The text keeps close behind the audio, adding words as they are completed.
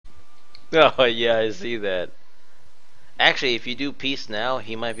Oh yeah, I see that. Actually, if you do peace now,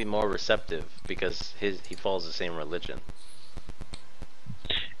 he might be more receptive because he follows the same religion.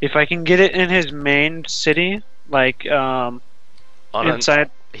 If I can get it in his main city, like On an,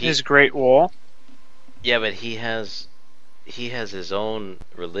 inside he his Great Wall. Yeah, but he has his own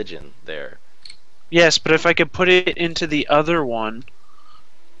religion there. Yes, but if I could put it into the other one.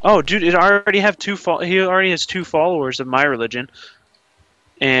 Oh, dude, it already have he already has two followers of my religion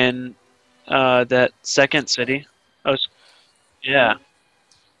in that second city. Oh, yeah.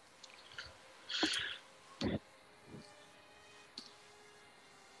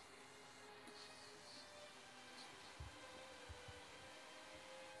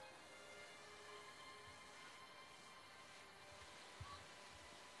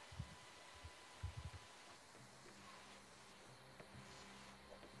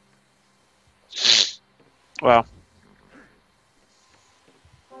 Wow.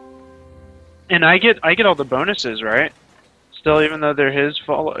 And I get all the bonuses, right? Still, even though they're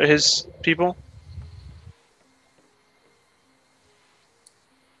his people.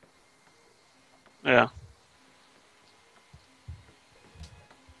 Yeah.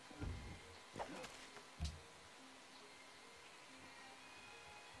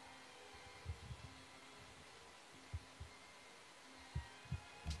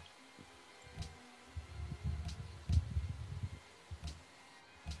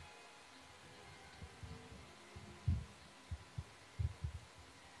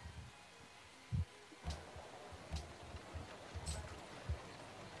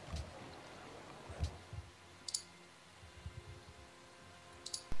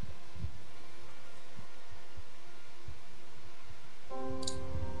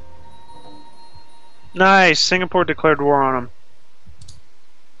 Nice. Singapore declared war on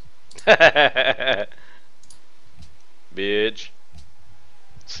him. Bitch.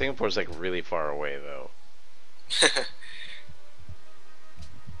 Singapore's like really far away though.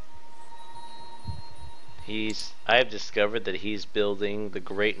 I've discovered that he's building the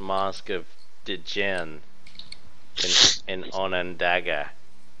Great Mosque of Dijen in Onondaga.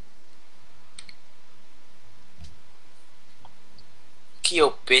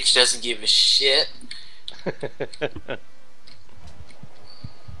 Kyo bitch doesn't give a shit.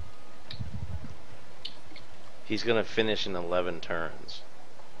 He's gonna finish in 11 turns.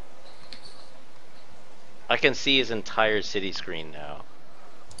 I can see his entire city screen now.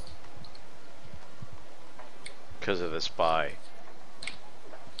 Because of the spy.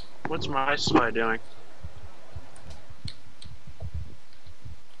 What's my spy doing?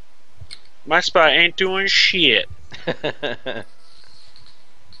 My spy ain't doing shit. I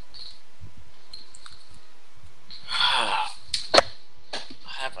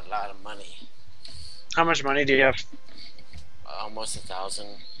have a lot of money. How much money do you have? Almost 1,000.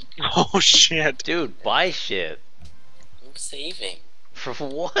 Oh shit. Dude, buy shit. I'm saving. For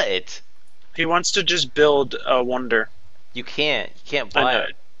what? He wants to just build a wonder. You can't. You can't I buy know.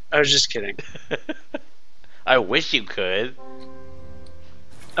 I was just kidding. it. I wish you could.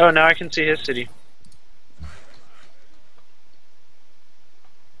 Oh, now I can see his city.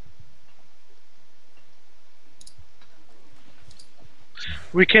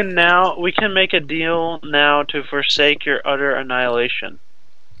 We can make a deal now to forsake your utter annihilation.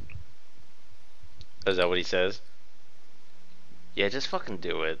 Is that what he says? Yeah, just fucking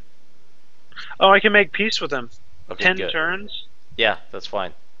do it. Oh, I can make peace with him. Okay, 10 good. turns? Yeah, that's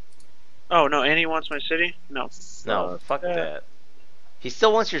fine. Oh, no, and he wants my city? No. No, fuck that. He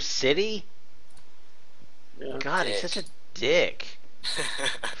still wants your city? Yeah. God, he's such a dick.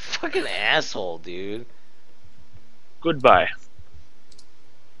 Fucking asshole, dude. Goodbye.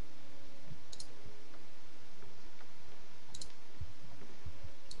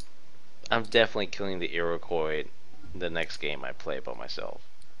 I'm definitely killing the Iroquois the next game I play by myself.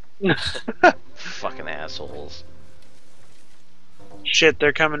 Fucking assholes. Shit,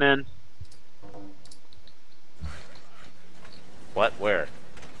 they're coming in. What? Where?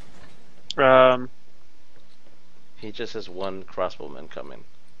 Um, He just has one crossbowman coming.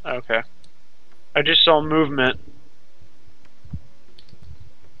 okay. I just saw movement.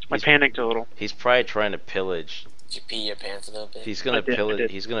 I panicked a little. He's probably trying to pillage. Did you pee your pants a little bit? He's gonna I pillage.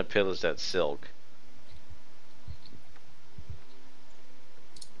 did. He's gonna pillage that silk.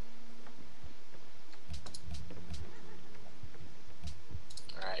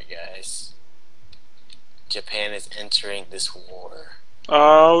 Alright, guys. Japan is entering this war.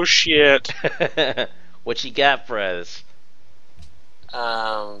 Oh shit. What you got for us?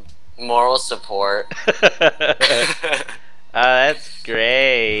 Moral support. That's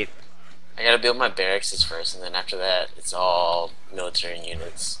great. I gotta build my barracks first, and then after that, it's all military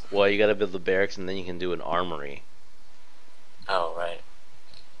units. Well, you gotta build the barracks and then you can do an armory. Oh, right.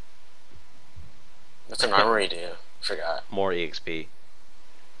 What's an armory do? Forgot. More EXP.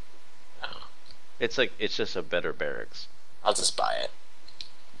 Oh, It's just a better barracks. I'll just buy it.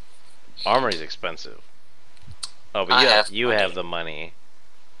 Armory's expensive. Oh, but I you have have money. the money.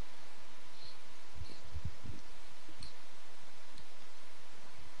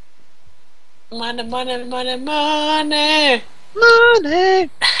 Money, money, money, money! Money.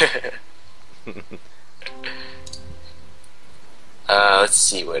 Let's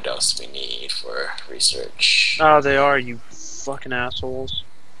see what else we need for research. Oh, they are, you fucking assholes.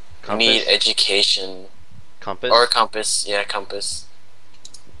 We Compass? need education. Compass? Or compass. Yeah, compass.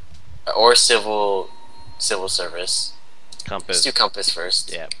 Or civil service. Compass. Let's do compass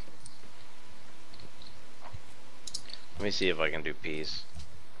first. Yeah. Let me see if I can do peace.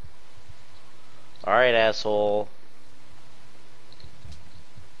 Alright, asshole.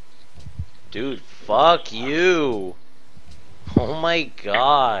 Dude, fuck you. Oh my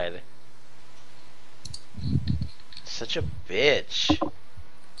god. Such a bitch.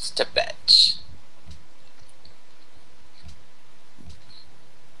 Just a bitch.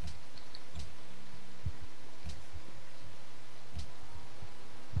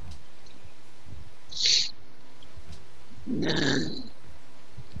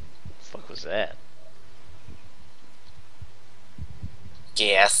 Fuck was that?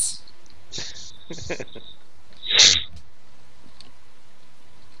 Gas.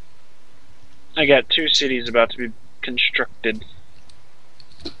 I got 2 cities about to be constructed.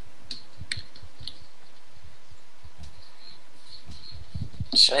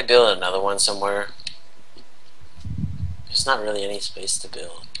 Should I build another one somewhere? There's not really any space to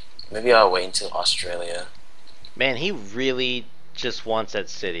build. Maybe I'll wait until Australia. Man, he really just wants that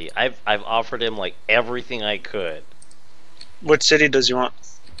city. I've offered him like everything I could. What city does he want?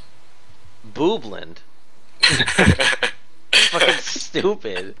 Boobland. Fucking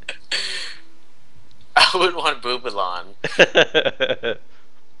stupid. I would want Bubalon.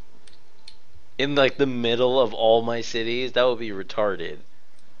 In like the middle of all my cities, that would be retarded.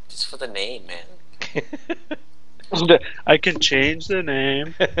 Just for the name, man. I can change the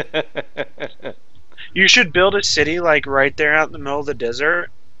name. You should build a city like right there out in the middle of the desert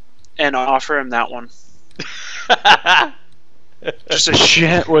and offer him that one. Just a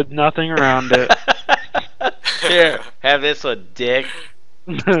shit with nothing around it. Here, have this one, dick.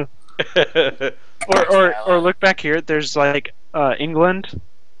 or look back here. There's like England.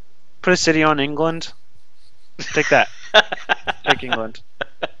 Put a city on England. Take that. Take England.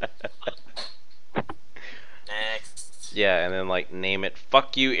 Next. Yeah, and then like name it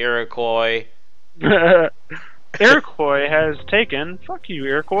 "Fuck you, Iroquois." Iroquois has taken. Fuck you,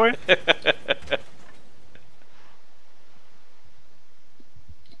 Iroquois.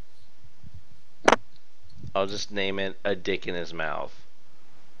 I'll just name it "A Dick in His Mouth."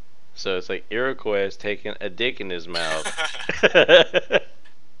 So it's like Iroquois has taken a dick in his mouth.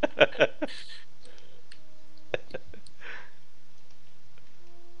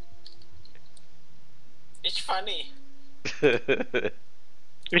 It's funny.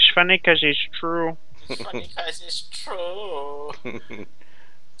 It's funny because it's true. It's funny because it's true.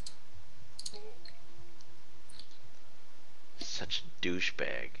 Such a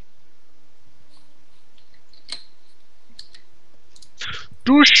douchebag.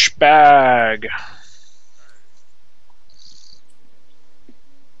 Douchebag.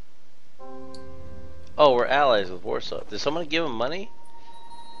 Oh, we're allies with Warsaw. Did someone give him money?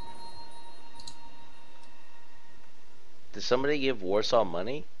 Did somebody give Warsaw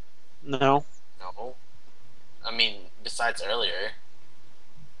money? No. No. I mean, besides earlier.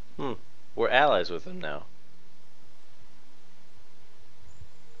 We're allies with them now.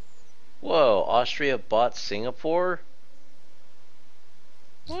 Whoa, Austria bought Singapore?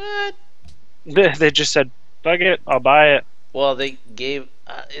 What? They just said, fuck it, I'll buy it. Well, they gave.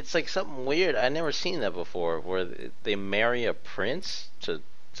 It's like something weird. I never seen that before. Where they marry a prince to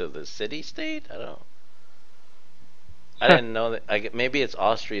the city state. I don't. I didn't know that. Maybe it's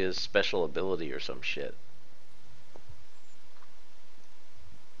Austria's special ability or some shit.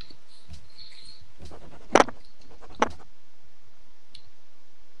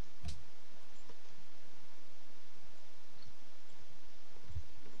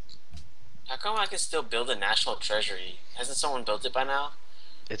 How come I can still build a national treasury? Hasn't someone built it by now?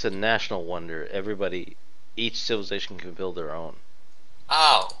 It's a national wonder. Each civilization can build their own.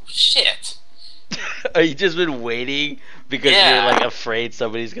 Oh, shit. Are you just been waiting because Yeah. you're like afraid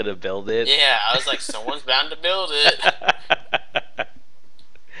somebody's gonna build it? Yeah, I was like, someone's bound to build it.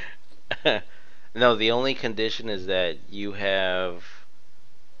 No, the only condition is that you have.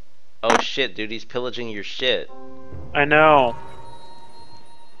 Oh shit, dude, he's pillaging your shit. I know.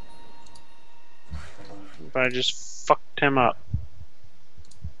 But I just fucked him up.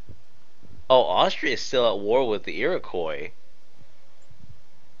 Oh, Austria is still at war with the Iroquois.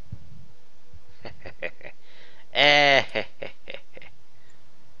 Eh.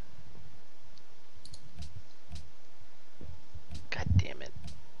 God damn it.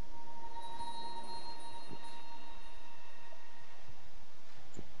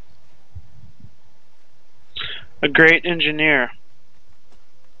 A great engineer.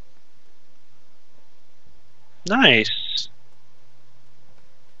 Nice.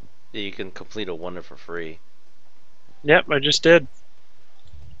 Yeah, you can complete a wonder for free. Yep, I just did.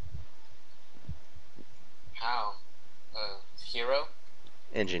 How? Hero?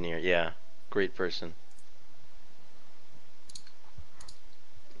 Engineer, yeah. Great person.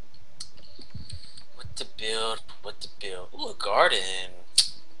 What to build? What to build? Ooh, a garden.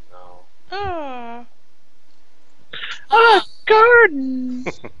 No. Ah. Ah, garden.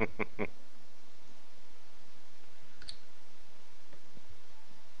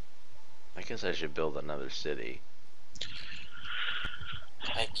 I guess I should build another city.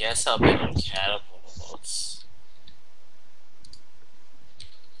 I guess I'll build catapults.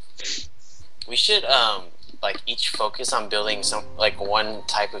 We should like each focus on building some like one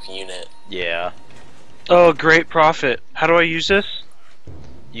type of unit. Yeah. Oh, great profit. How do I use this?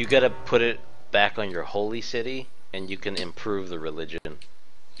 You gotta put it back on your holy city, and you can improve the religion.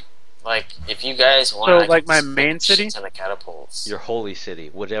 Like if you guys want, So, I like can my just make main a city? shit ton of catapults. Your holy city,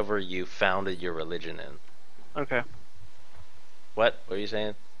 whatever you founded your religion in. Okay. What? What are you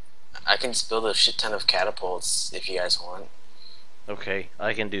saying? I can just build a shit ton of catapults if you guys want. Okay,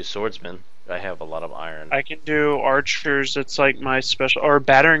 I can do swordsman. I have a lot of iron. I can do archers. It's like my special, or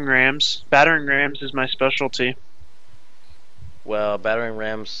battering rams. Battering rams is my specialty. Well, battering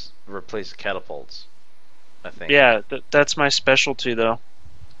rams replace catapults, I think. Yeah, that's my specialty though.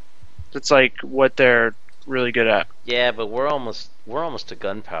 That's like what they're really good at. Yeah, but we're almost to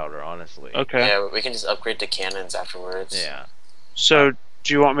gunpowder, honestly. Okay. Yeah, we can just upgrade to cannons afterwards. Yeah. So,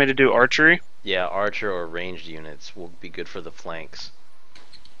 do you want me to do archery? Yeah, archer or ranged units will be good for the flanks.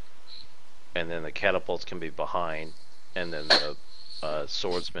 And then the catapults can be behind, and then the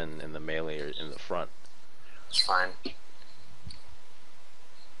swordsmen and the melee are in the front. It's fine.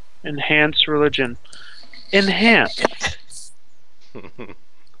 Enhance religion. Enhance.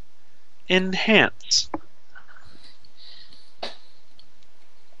 Enhance.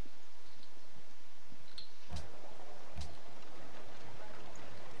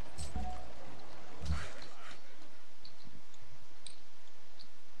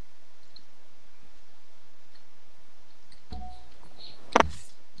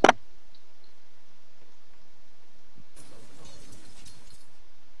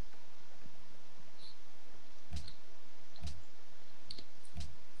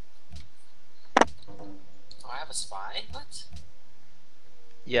 Oh, I have a spy? What?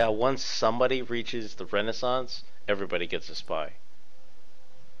 Yeah, once somebody reaches the Renaissance, everybody gets a spy.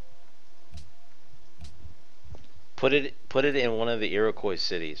 Put it in one of the Iroquois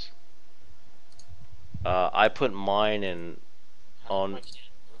cities. I put mine in How on come I can't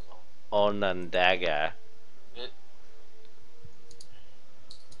move them? Onondaga.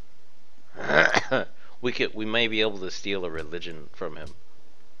 We may be able to steal a religion from him,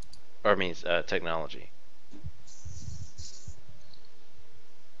 or means technology.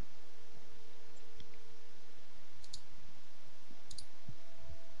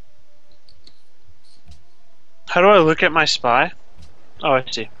 How do I look at my spy? Oh, I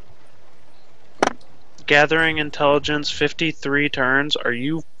see. Gathering intelligence 53 turns. Are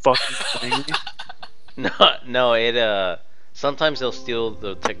you fucking kidding me? No, sometimes they'll steal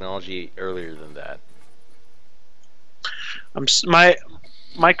the technology earlier than that.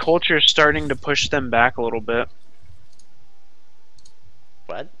 My culture is starting to push them back a little bit.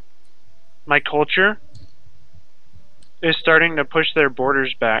 What? My culture is starting to push their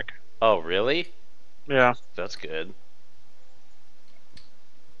borders back. Oh, really? Yeah. That's good.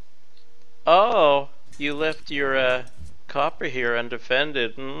 Oh, you left your copper here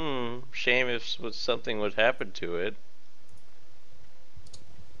undefended. Shame if something would happen to it.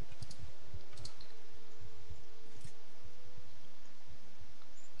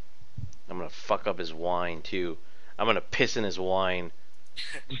 I'm gonna fuck up his wine too. I'm gonna piss in his wine.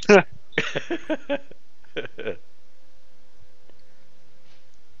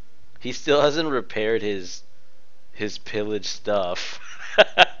 He still hasn't repaired his pillage stuff.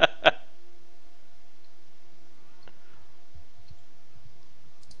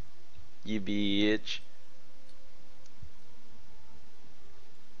 bitch.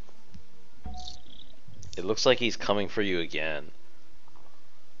 It looks like he's coming for you again.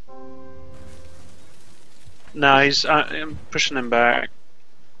 No, he's. I'm pushing him back.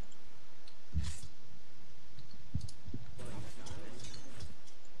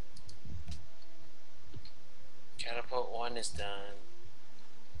 Catapult 1 is done.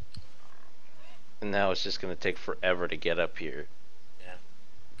 And now it's just gonna take forever to get up here. Yeah.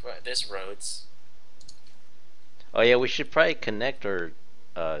 But there's roads. Oh yeah, we should probably connect our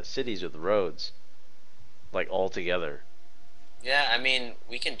cities with roads, like all together. Yeah, I mean,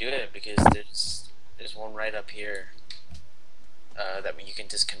 we can do it because there's one right up here that you can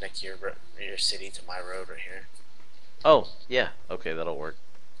disconnect your city to my road right here. Oh yeah, okay, that'll work.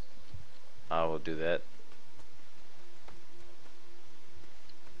 I will do that.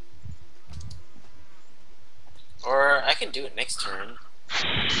 Or I can do it next turn.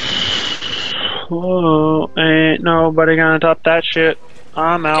 Whoa, ain't nobody gonna top that shit.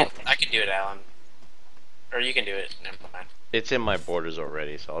 I'm out. I can do it, Alan. Or you can do it. Never mind. It's in my borders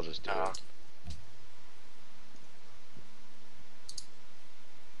already, so I'll just do Oh. it.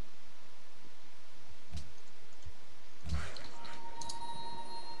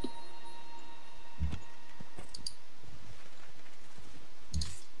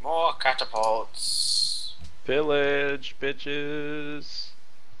 More catapults. Pillage, bitches.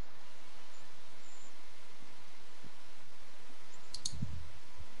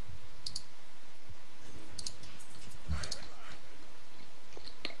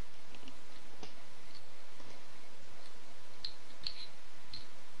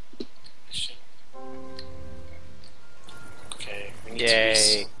 Okay, we need Yay,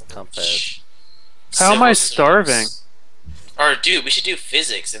 to compass. How am I civil starving? service. Or dude, we should do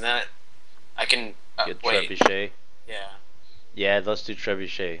physics, and that I can Get wait. trebuchet. Yeah. Yeah, let's do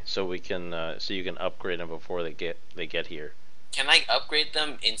trebuchet so we can so you can upgrade them before they get here. Can I upgrade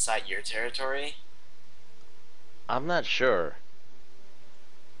them inside your territory? I'm not sure.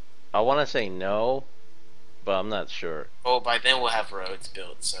 I want to say no, but I'm not sure. Oh, by then we'll have roads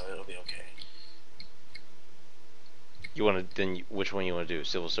built, so it'll be okay. You want to then? Which one you want to do?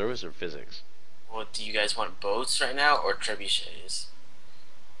 Civil service or physics? Well, do you guys want boats right now or trebuchets?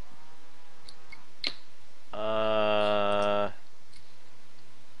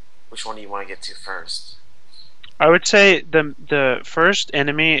 Which one do you want to get to first? I would say the first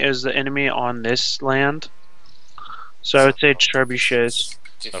enemy is the enemy on this land. So I would say trebuchets.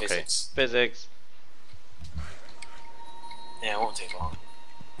 Do Okay. physics. Physics. Yeah, it won't take long.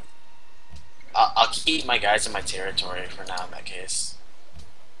 I'll keep my guys in my territory for now in that case.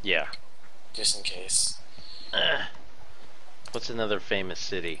 Yeah. Just in case. What's another famous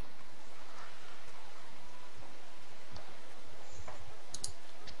city?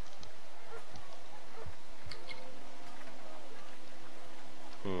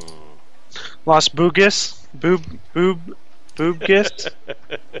 Las Bugas? Boobgis?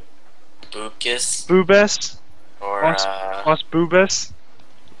 Boopkiss. Boobes? Or Las Boobes?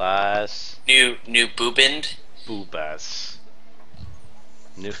 Las New Boobend. Bubas.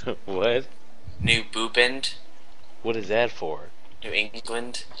 New what? New Boobend. What is that for? New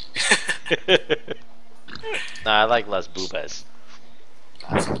England. Nah, I like Las Bubas.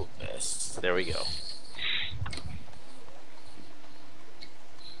 That's Boobest. There we go.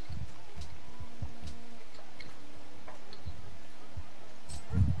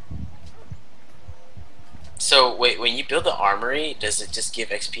 So wait, when you build the armory, does it just give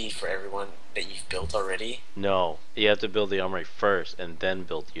XP for everyone that you've built already? No, you have to build the armory first and then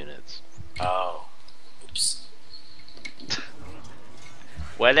build units. Oh. Oops.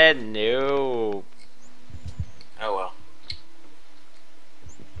 What a noob. Oh well.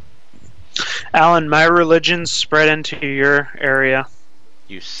 Alan, my religion spread into your area.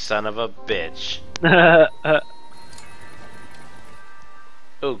 You son of a bitch.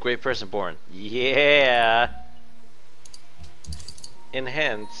 Oh, great person born. Yeah.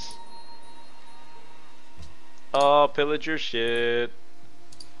 Enhance. Oh, pillage your shit.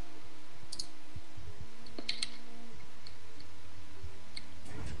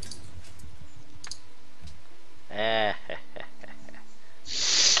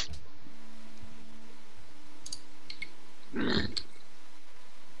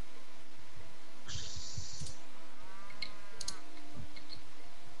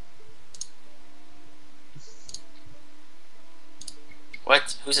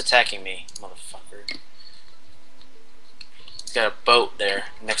 What? Who's attacking me, motherfucker? He's got a boat there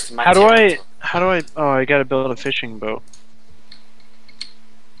next to my How do territory. I, oh, I gotta build a fishing boat.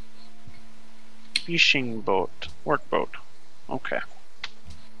 Fishing boat. Work boat. Okay.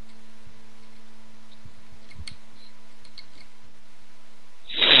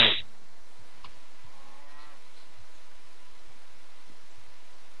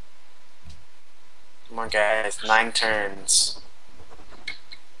 on, guys. 9 turns.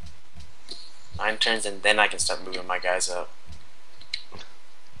 9 turns, and then I can start moving my guys up.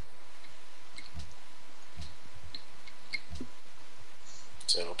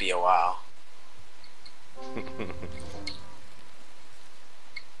 So it'll be a while.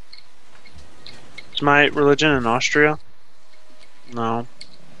 Is my religion in Austria? No.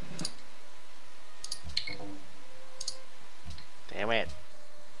 Damn it.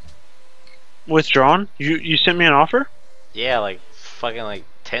 Withdrawn? You sent me an offer? Yeah, like fucking like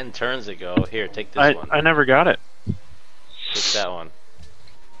 10 turns ago. Here, take this one. I never got it. Take that one.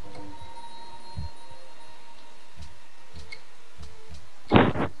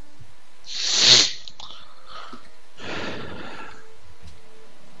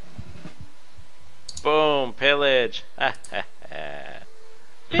 Boom, pillage.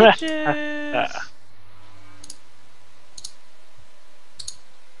 Bitches.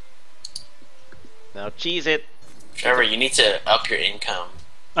 Now cheese it. Trevor, you need to up your income.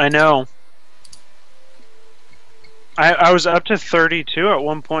 I know. I was up to 32 at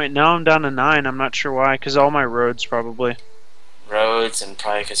one point. Now I'm down to 9. I'm not sure why. Because all my roads, probably. Roads, and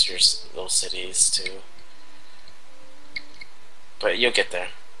probably because you're little cities, too. But you'll get there.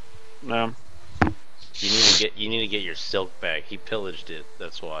 No. You need to get your silk back. He pillaged it.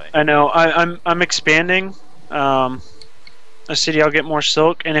 That's why. I know. I'm expanding. A city, I'll get more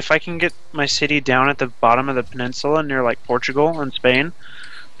silk, and if I can get my city down at the bottom of the peninsula near like Portugal and Spain,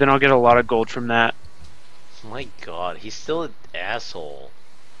 then I'll get a lot of gold from that. My God, he's still an asshole.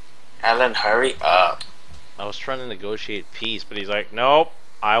 Alan, hurry up. I was trying to negotiate peace, but he's like, nope,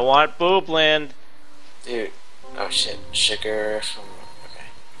 I want Boobland. Dude. Oh shit. Sugar from... Okay.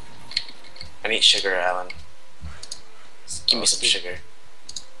 I need sugar, Alan. Give me some sugar.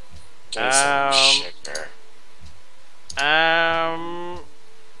 Give me some sugar. God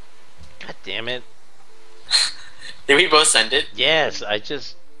damn it. Did we both send it? Yes, I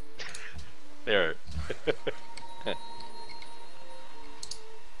just... There.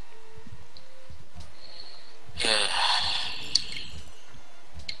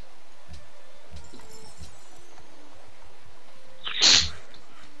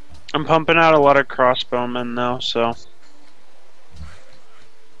 I'm pumping out a lot of crossbowmen though, so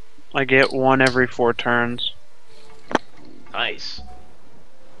I get 1 every 4 turns. Nice.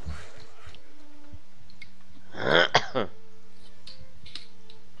 Alan,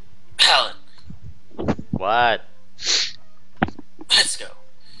 What? let's go.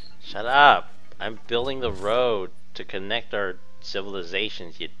 Shut up. I'm building the road to connect our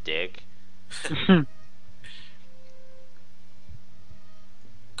civilizations, you dick.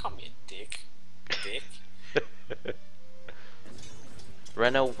 Call me a dick. Dick.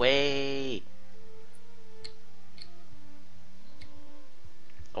 Run away.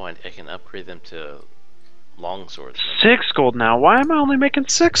 Oh, I can upgrade them to longswords. 6 gold now. Why am I only making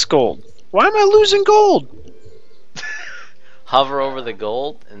 6 gold? Why am I losing gold? Hover over the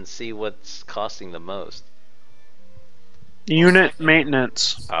gold and see what's costing the most. Unit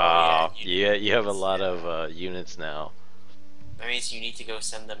maintenance. Oh, yeah, you have a lot of units now. That means you need to go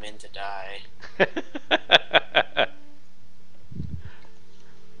send them in to die.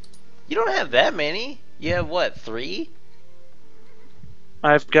 You don't have that many. You have what, 3?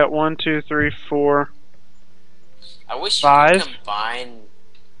 I've got 1, 2, 3, 4. I wish 5. you could combine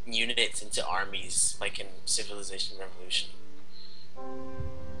units into armies, like in Civilization Revolution.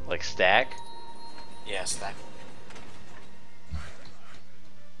 Like stack? Yeah, stack.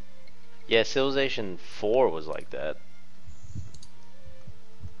 Yeah, Civilization 4 was like that.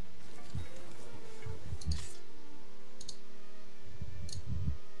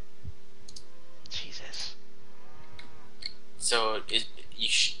 Jesus. So, you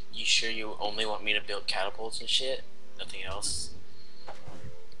sure you only want me to build catapults and shit? Nothing else?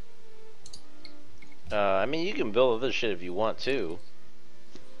 I mean, you can build other shit if you want to.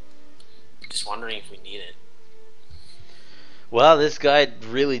 Just wondering if we need it. Well, this guy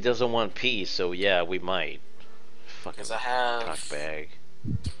really doesn't want peace, so yeah, we might. Fucking Because I have cockbag.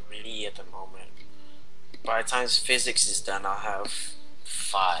 3 at the moment. By the time physics is done, I'll have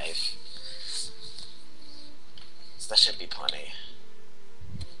 5. So that should be plenty.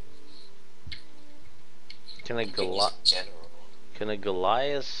 Can a General. Can a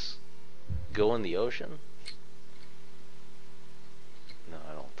Goliath go in the ocean? No,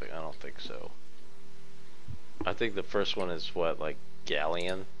 I don't think so. I think the first one is what, like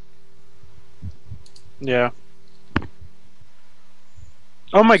galleon? Yeah.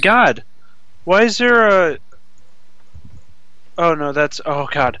 Oh my god! Why is there a... Oh no, that's... Oh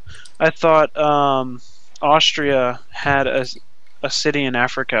god. I thought Austria had a city in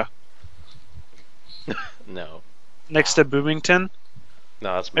Africa. No. next to Boomington.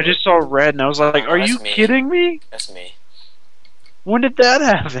 No, that's I me. just saw red and I was like, No, "Are that's you me. kidding me? That's me. When did that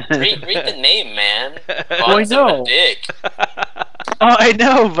happen?" Read the name, man. Well, I Bond instead of a know. dick. Oh, I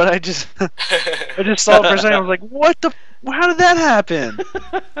know, but I just I just saw it for a second. I was like, "What the? How did that happen?"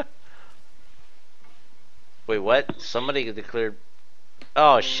 Wait, what? Somebody declared.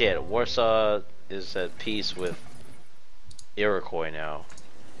 Oh shit! Warsaw is at peace with Iroquois now.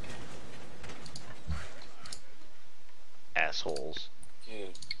 Assholes.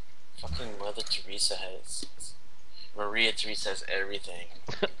 Dude, fucking Mother Teresa has. Maria Teresa has everything.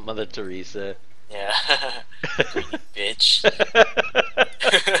 Mother Teresa. Yeah. Greedy bitch.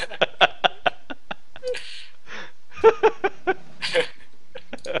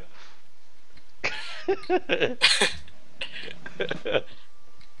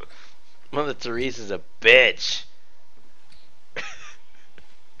 Mother Teresa's a bitch.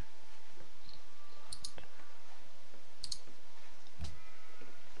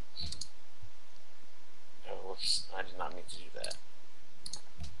 Oh, whoops. I did not mean to do that.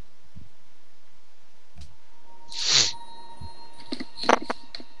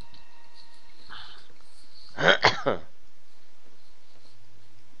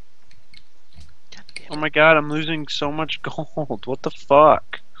 God Oh damn my it. god, I'm losing so much gold. What the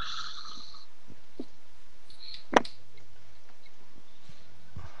fuck? Let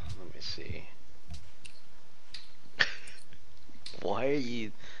me see. Why are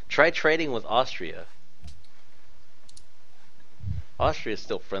you. Try trading with Austria. Austria's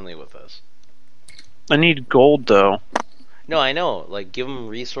still friendly with us. I need gold though. No, I know. Like, give them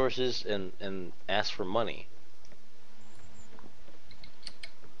resources and ask for money.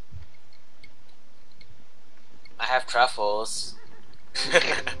 I have truffles.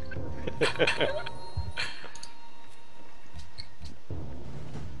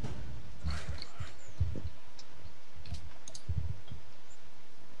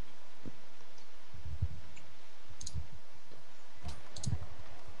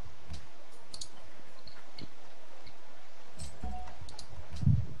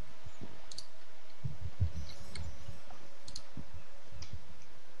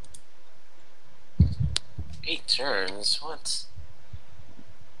 8 turns? What?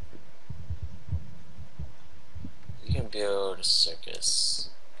 We can build a circus.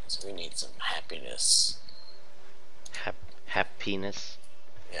 So we need some happiness. Happiness.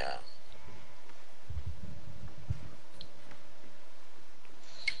 Yeah.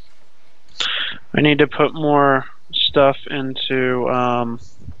 I need to put more stuff into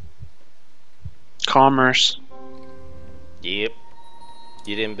commerce. Yep.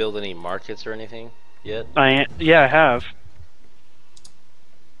 You didn't build any markets or anything yet? Yeah, I have.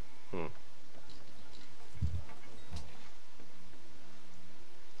 Hmm.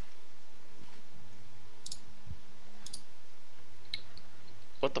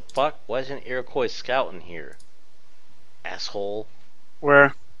 What the fuck? Why isn't Iroquois scouting here? Asshole.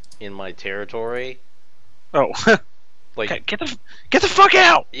 Where? In my territory? Oh, Like, get the fuck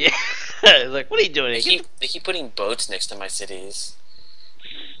out! yeah. Like, what are you doing? They keep putting boats next to my cities.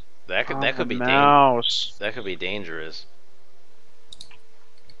 That could be mouse. that could be dangerous.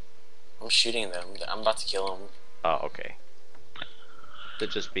 I'm shooting them. I'm about to kill them. Oh, okay. They're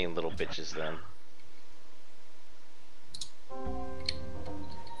just being little bitches then.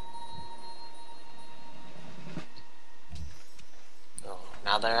 Oh,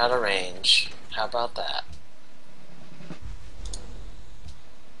 now they're out of range. How about that?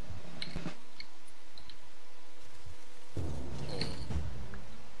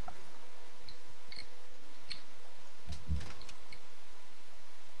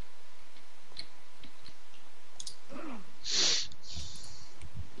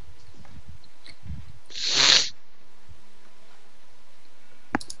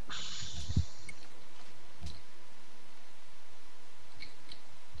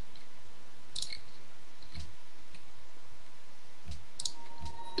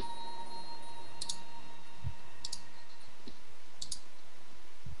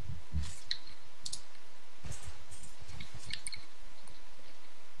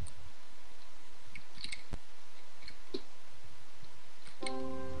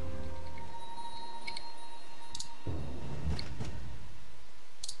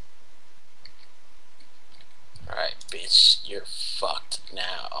 Alright, bitch, you're fucked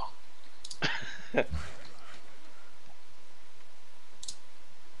now.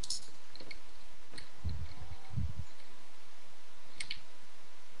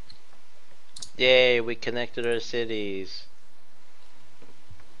 Yay, we connected our cities.